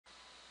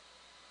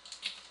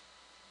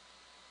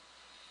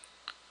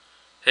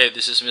Hey,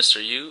 this is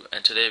Mr.U,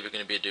 and today we're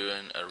going to be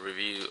doing a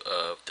review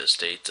of the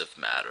states of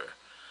matter.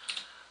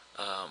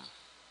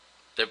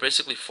 There are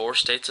basically four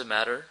states of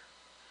matter,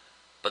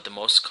 but the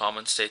most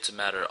common states of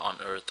matter on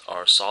Earth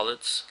are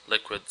solids,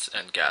 liquids,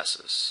 and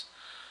gases.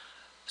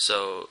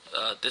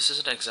 This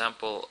is an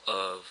example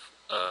of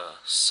a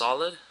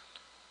solid,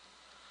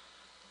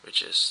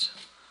 which is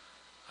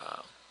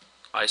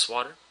ice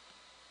water,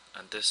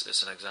 and this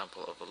is an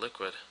example of a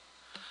liquid,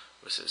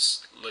 which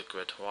is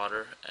liquid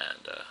water,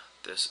 and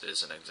this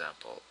is an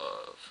example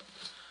of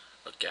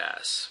a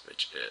gas,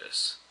 which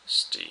is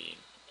steam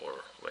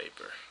or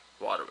vapor,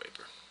 water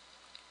vapor.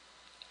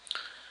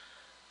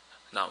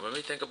 Now, when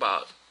we think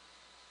about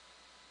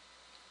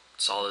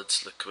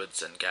solids,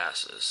 liquids, and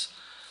gases,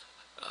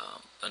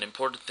 an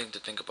important thing to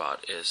think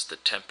about is the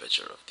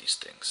temperature of these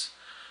things.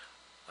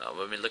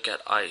 When we look at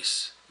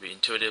ice, we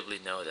intuitively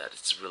know that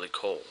it's really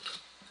cold,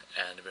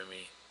 and when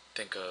we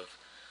think of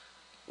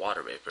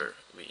water vapor,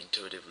 we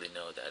intuitively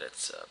know that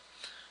it's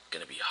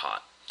going to be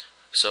hot.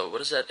 So what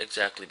does that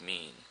exactly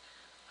mean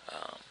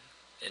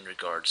in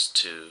regards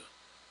to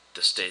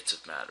the states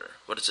of matter?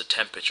 What does the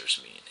temperatures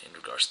mean in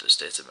regards to the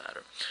states of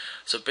matter?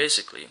 So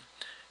basically,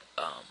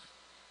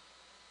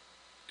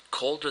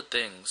 colder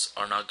things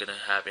are not going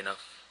to have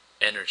enough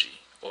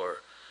energy, or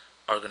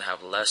are going to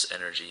have less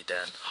energy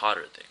than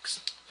hotter things.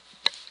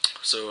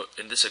 So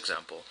in this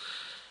example,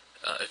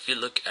 if you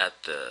look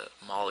at the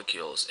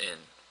molecules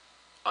in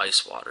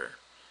ice water,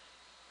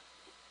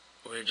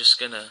 we're just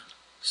going to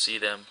see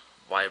them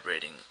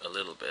vibrating a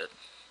little bit,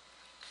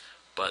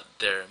 but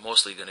they're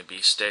mostly going to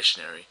be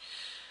stationary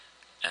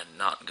and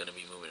not going to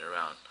be moving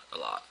around a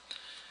lot.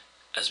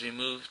 As we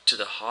move to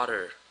the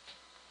hotter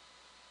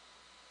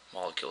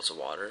molecules of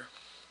water,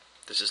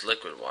 this is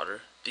liquid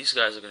water, these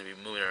guys are going to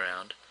be moving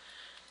around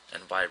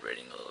and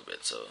vibrating a little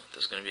bit, so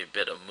there's going to be a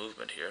bit of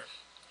movement here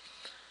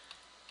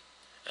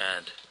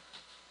and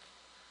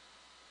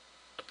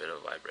a bit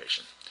of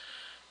vibration.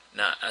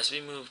 Now, as we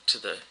move to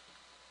the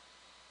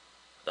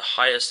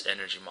highest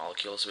energy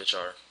molecules, which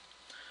are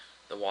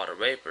the water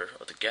vapor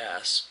or the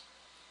gas,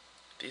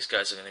 these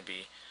guys are going to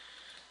be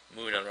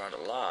moving around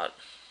a lot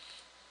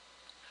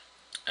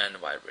and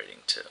vibrating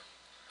too.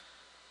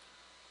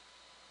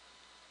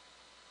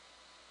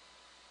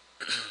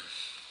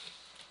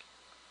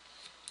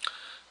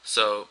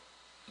 So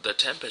the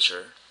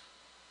temperature,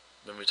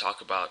 when we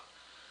talk about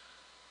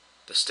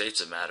the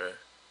states of matter,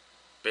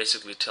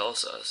 basically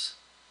tells us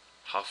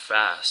how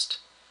fast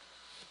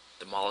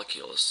the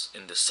molecules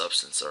in this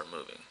substance are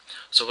moving.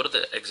 So what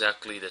are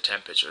exactly the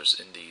temperatures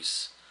in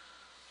these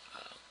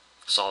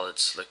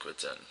solids,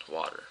 liquids, and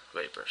water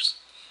vapors?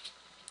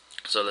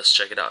 So let's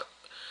check it out.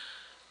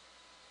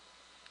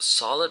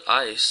 Solid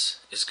ice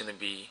is going to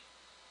be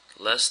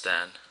less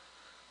than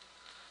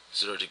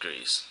 0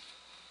 degrees.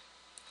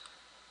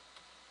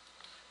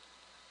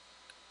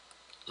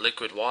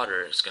 Liquid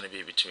water is going to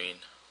be between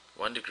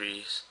 1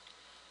 degree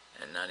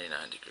and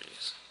 99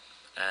 degrees.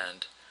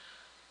 And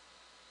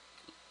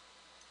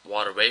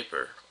water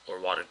vapor or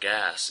water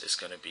gas is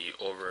going to be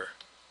over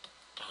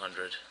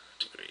 100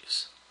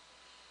 degrees.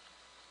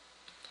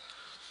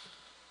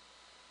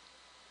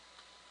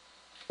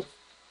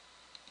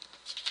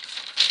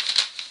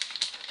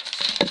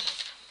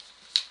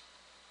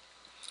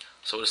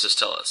 So what does this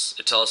tell us?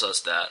 It tells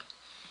us that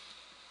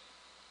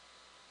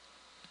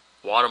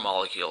water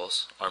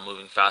molecules are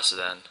moving faster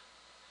than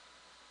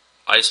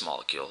ice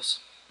molecules,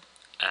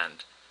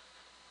 and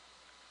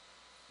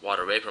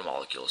water vapor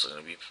molecules are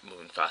going to be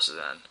moving faster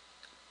than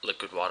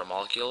liquid water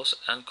molecules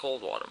and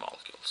cold water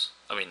molecules.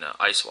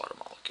 Ice water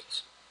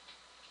molecules.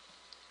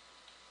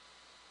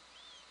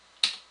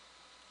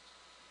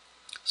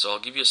 So I'll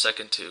give you a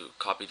second to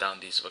copy down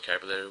these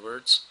vocabulary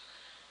words,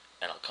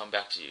 and I'll come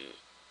back to you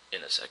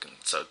in a second.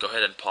 So go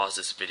ahead and pause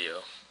this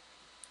video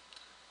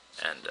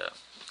and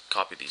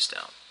copy these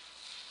down.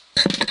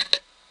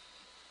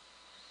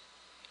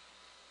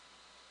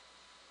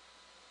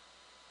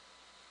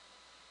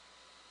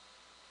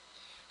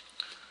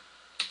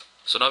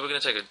 So now we're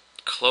going to take a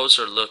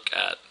closer look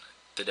at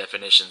the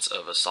definitions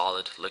of a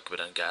solid, liquid,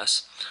 and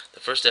gas. The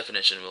first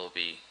definition we'll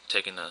be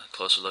taking a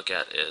closer look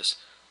at is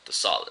the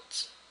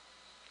solids.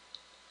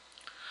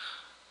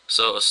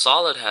 So a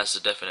solid has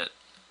a definite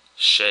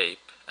shape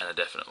and a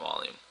definite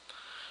volume.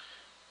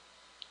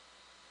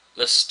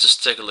 Let's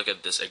just take a look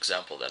at this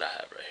example that I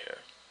have right here.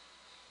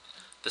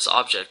 This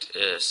object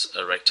is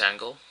a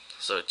rectangle,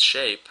 so its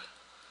shape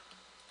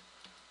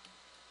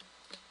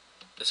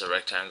is a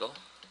rectangle.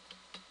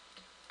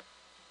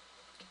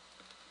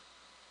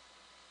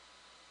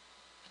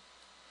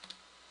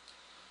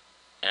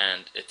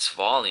 And its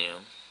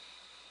volume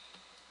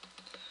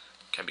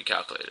can be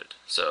calculated.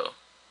 So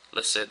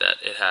let's say that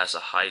it has a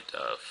height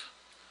of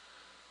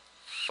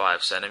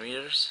 5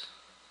 centimeters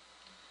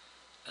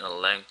and a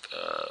length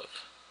of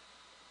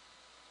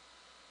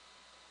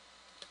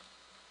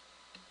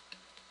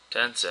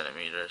 10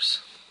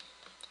 centimeters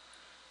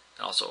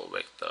and also a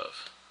width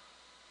of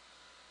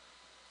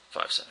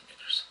 5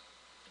 centimeters.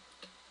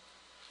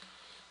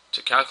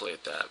 To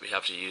calculate that, we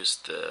have to use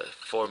the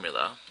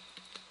formula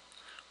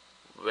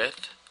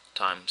width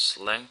times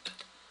length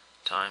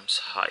times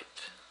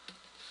height.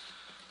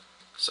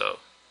 So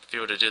if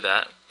you were to do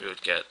that, we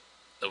would get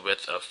the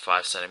width of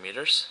 5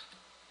 centimeters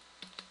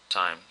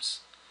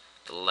times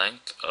the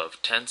length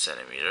of 10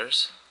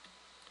 centimeters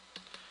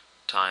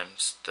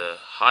times the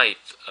height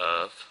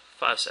of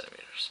 5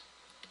 centimeters.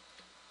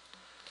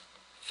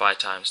 5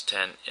 times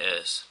 10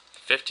 is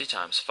 50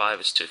 times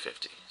 5 is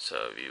 250.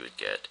 So you would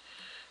get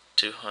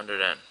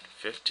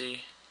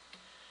 250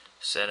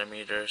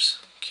 centimeters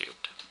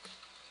cubed.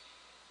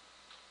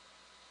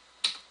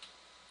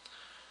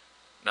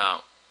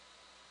 Now,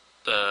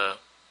 the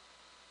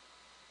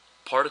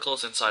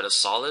particles inside a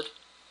solid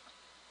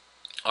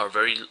are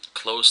very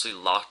closely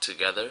locked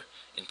together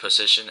in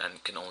position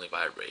and can only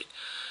vibrate.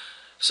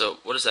 So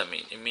what does that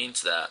mean? It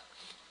means that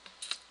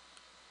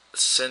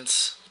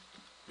since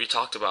we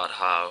talked about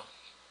how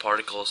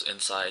particles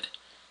inside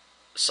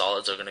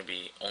solids are going to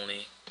be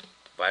only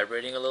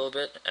vibrating a little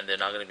bit and they're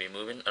not going to be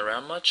moving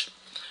around much,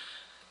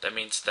 that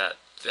means that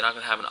they're not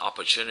going to have an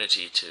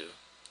opportunity to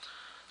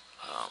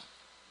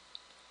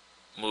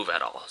move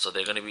at all. So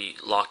they're going to be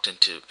locked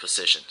into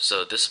position.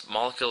 So this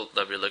molecule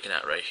that we're looking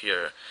at right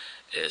here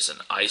is an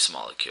ice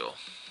molecule.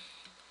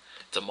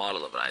 It's a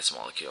model of an ice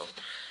molecule.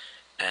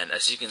 And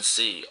as you can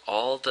see,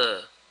 all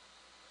the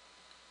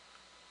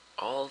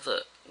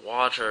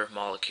water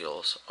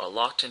molecules are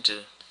locked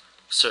into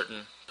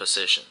certain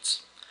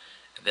positions.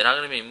 They're not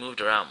going to be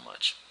moved around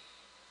much.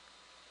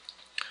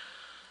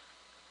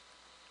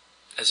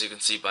 As you can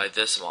see by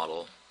this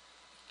model,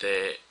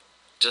 they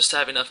just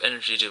have enough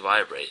energy to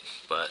vibrate,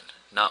 but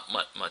not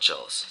much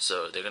else.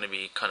 So they're going to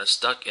be kind of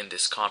stuck in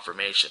this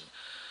conformation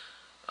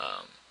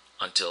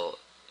until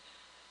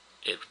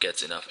it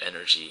gets enough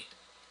energy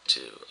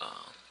to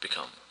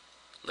become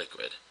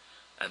liquid.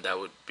 And that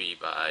would be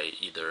by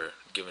either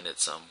giving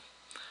it some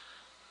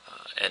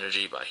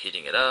energy by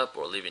heating it up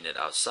or leaving it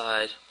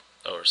outside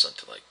or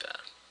something like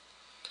that.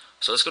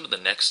 So let's go to the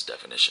next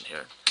definition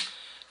here,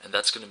 and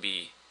that's going to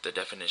be the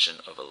definition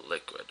of a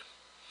liquid.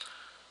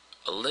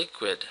 A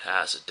liquid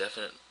has a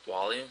definite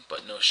volume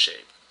but no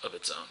shape of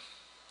its own,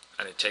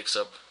 and it takes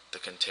up the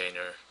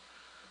container,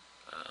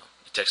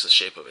 it takes the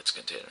shape of its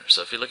container.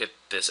 So if you look at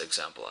this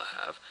example I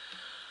have,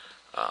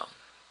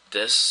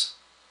 this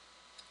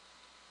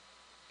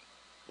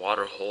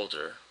water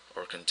holder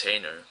or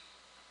container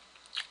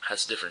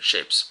has different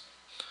shapes,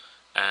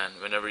 and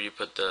whenever you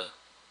put the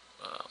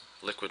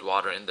liquid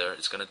water in there,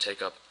 it's going to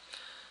take up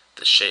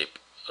the shape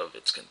of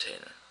its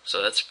container.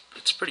 So it's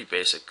pretty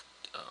basic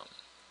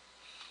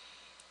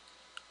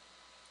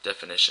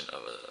definition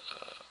of a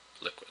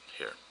liquid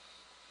here.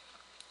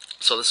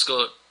 So let's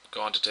go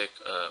on to take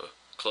a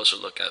closer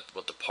look at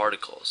what the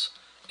particles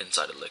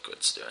inside a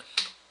liquid's doing.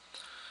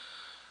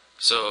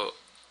 So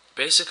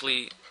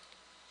basically,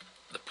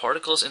 the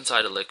particles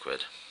inside a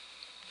liquid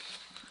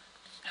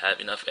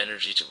have enough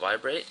energy to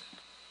vibrate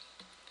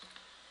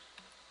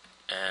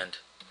and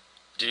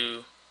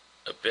do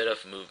a bit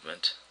of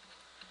movement.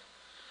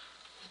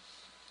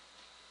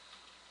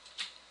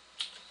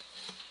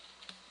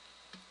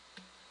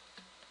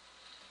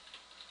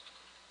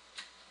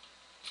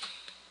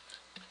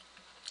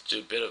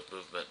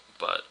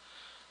 But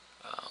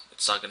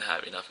it's not going to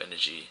have enough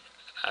energy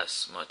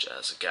as much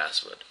as a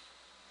gas would.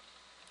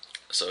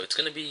 So it's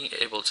going to be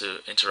able to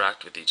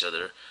interact with each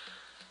other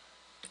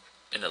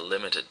in a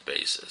limited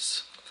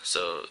basis.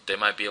 So they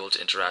might be able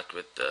to interact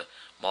with the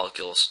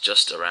molecules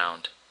just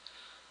around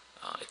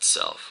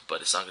itself,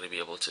 but it's not going to be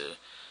able to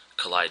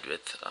collide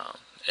with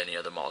any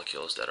other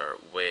molecules that are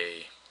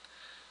way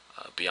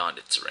beyond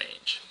its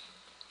range.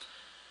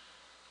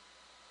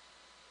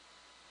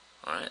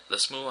 Alright,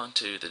 let's move on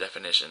to the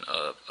definition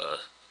of a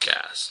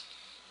gas.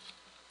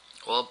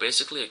 Well,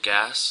 basically a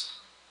gas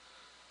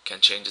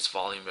can change its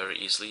volume very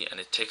easily, and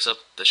it takes up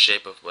the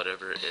shape of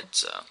whatever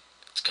it's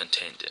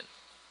contained in.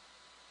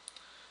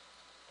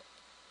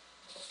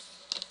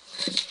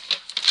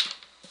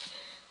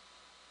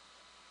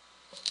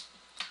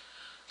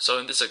 So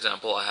in this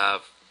example, I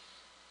have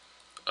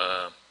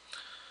a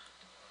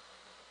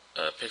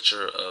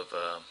picture of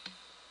a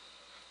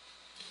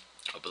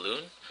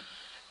balloon,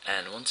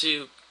 and once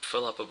you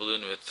fill up a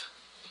balloon with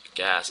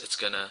gas, it's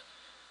gonna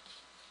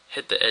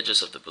hit the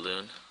edges of the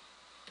balloon.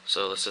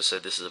 So let's just say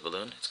this is a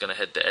balloon. It's gonna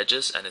hit the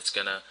edges, and it's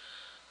gonna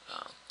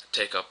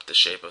take up the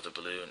shape of the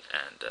balloon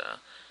and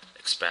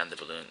expand the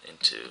balloon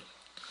into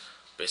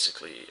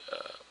basically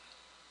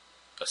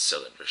a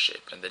cylinder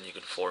shape, and then you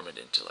can form it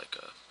into like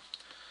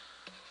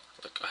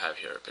I have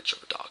here a picture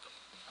of a dog.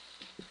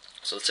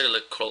 So let's take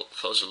a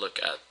closer look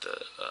at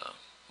the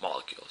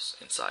molecules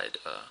inside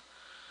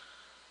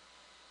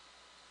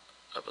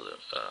a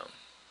balloon,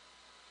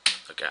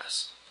 a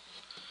gas.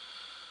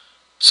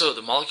 So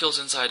the molecules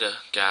inside a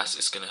gas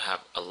is going to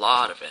have a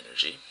lot of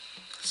energy.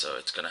 So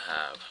it's going to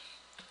have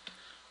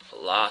a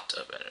lot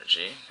of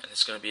energy, and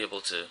it's going to be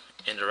able to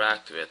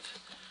interact with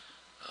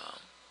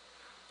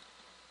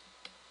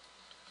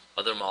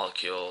other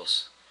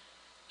molecules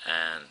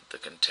and the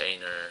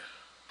container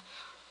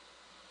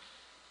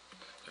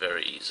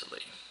very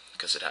easily,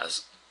 because it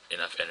has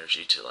enough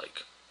energy to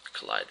like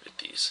collide with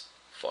these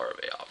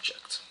faraway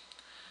objects.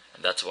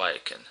 And that's why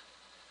it can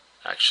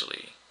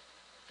actually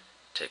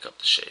take up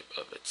the shape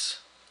of its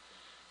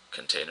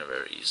container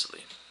very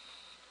easily.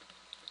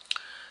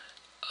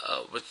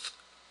 With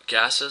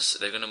gases,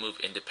 they're going to move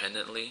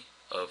independently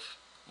of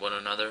one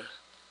another,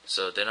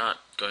 so they're not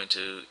going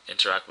to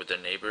interact with their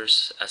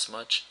neighbors as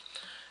much.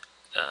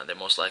 They're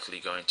most likely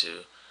going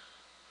to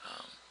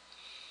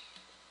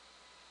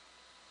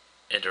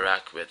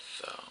interact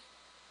with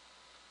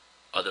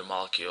other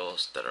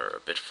molecules that are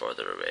a bit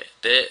farther away.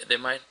 They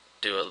might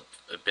do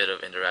a bit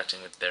of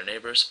interacting with their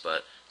neighbors,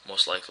 but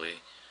most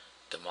likely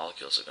the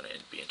molecules are going to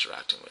be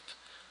interacting with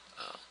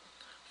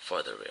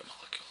farther away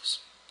molecules.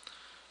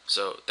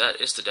 So that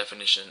is the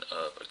definition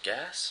of a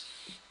gas.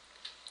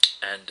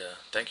 And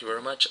thank you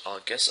very much. I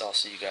guess I'll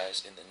see you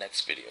guys in the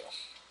next video.